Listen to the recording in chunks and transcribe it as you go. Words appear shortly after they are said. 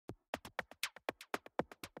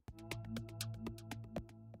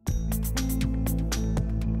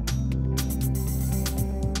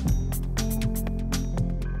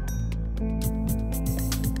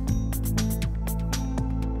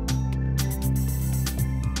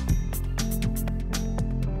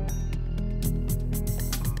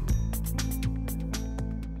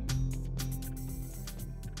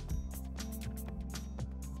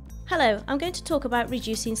Hello, I'm going to talk about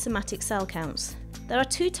reducing somatic cell counts. There are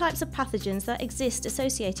two types of pathogens that exist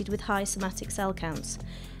associated with high somatic cell counts.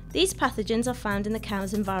 These pathogens are found in the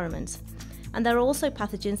cow's environment, and there are also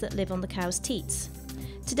pathogens that live on the cow's teats.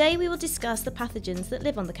 Today we will discuss the pathogens that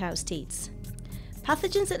live on the cow's teats.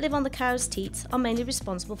 Pathogens that live on the cow's teats are mainly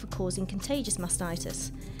responsible for causing contagious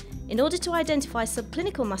mastitis. In order to identify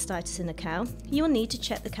subclinical mastitis in a cow, you will need to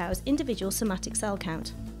check the cow's individual somatic cell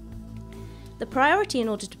count. The priority in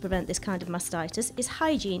order to prevent this kind of mastitis is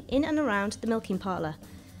hygiene in and around the milking parlour.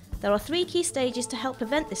 There are three key stages to help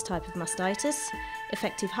prevent this type of mastitis: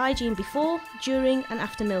 effective hygiene before, during and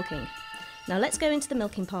after milking. Now let's go into the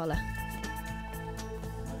milking parlour.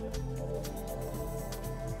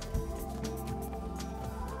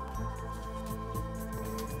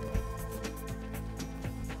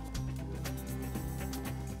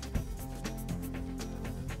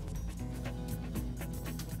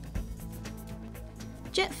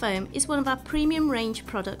 JetFoam is one of our premium range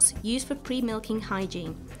products used for pre-milking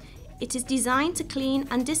hygiene. It is designed to clean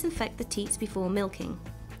and disinfect the teats before milking.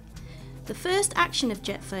 The first action of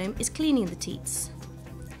JetFoam is cleaning the teats.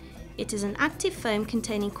 It is an active foam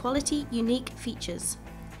containing quality, unique features.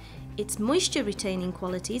 Its moisture-retaining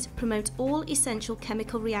qualities promote all essential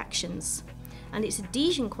chemical reactions, and its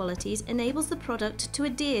adhesion qualities enables the product to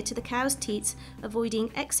adhere to the cow's teats,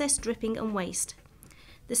 avoiding excess dripping and waste.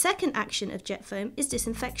 The second action of JetFoam is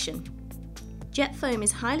disinfection. JetFoam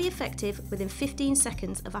is highly effective within 15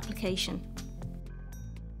 seconds of application.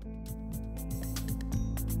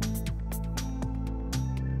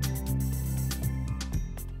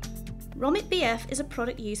 Romit BF is a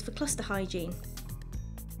product used for cluster hygiene.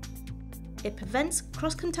 It prevents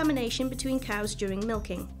cross-contamination between cows during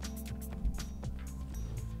milking.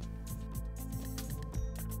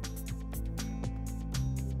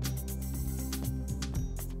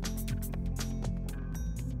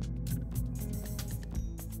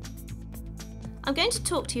 I'm going to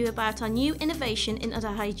talk to you about our new innovation in udder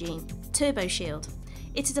hygiene, TurboShield.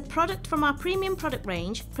 It is a product from our premium product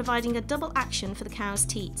range, providing a double action for the cow's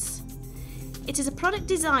teats. It is a product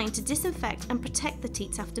designed to disinfect and protect the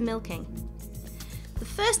teats after milking. The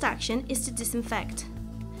first action is to disinfect,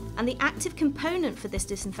 and the active component for this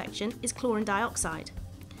disinfection is chlorine dioxide.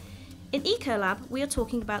 In Ecolab, we are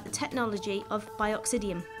talking about the technology of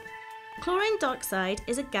bioxidium. Chlorine dioxide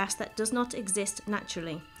is a gas that does not exist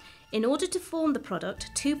naturally. In order to form the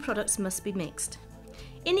product, two products must be mixed.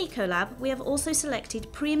 In Ecolab, we have also selected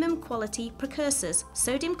premium quality precursors,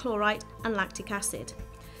 sodium chloride and lactic acid.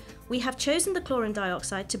 We have chosen the chlorine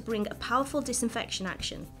dioxide to bring a powerful disinfection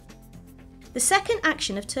action. The second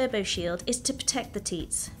action of TurboShield is to protect the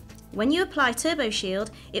teats. When you apply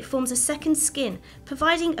TurboShield, it forms a second skin,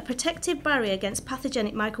 providing a protective barrier against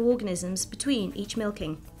pathogenic microorganisms between each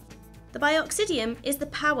milking. The bioxidium is the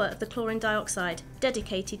power of the chlorine dioxide,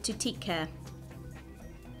 dedicated to teat care.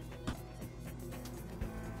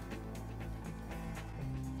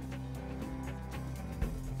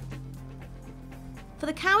 For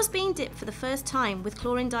the cows being dipped for the first time with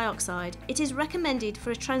chlorine dioxide, it is recommended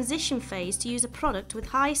for a transition phase to use a product with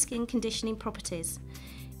high skin conditioning properties.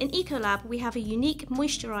 In Ecolab, we have a unique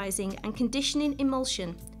moisturising and conditioning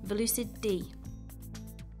emulsion, Veloucid D.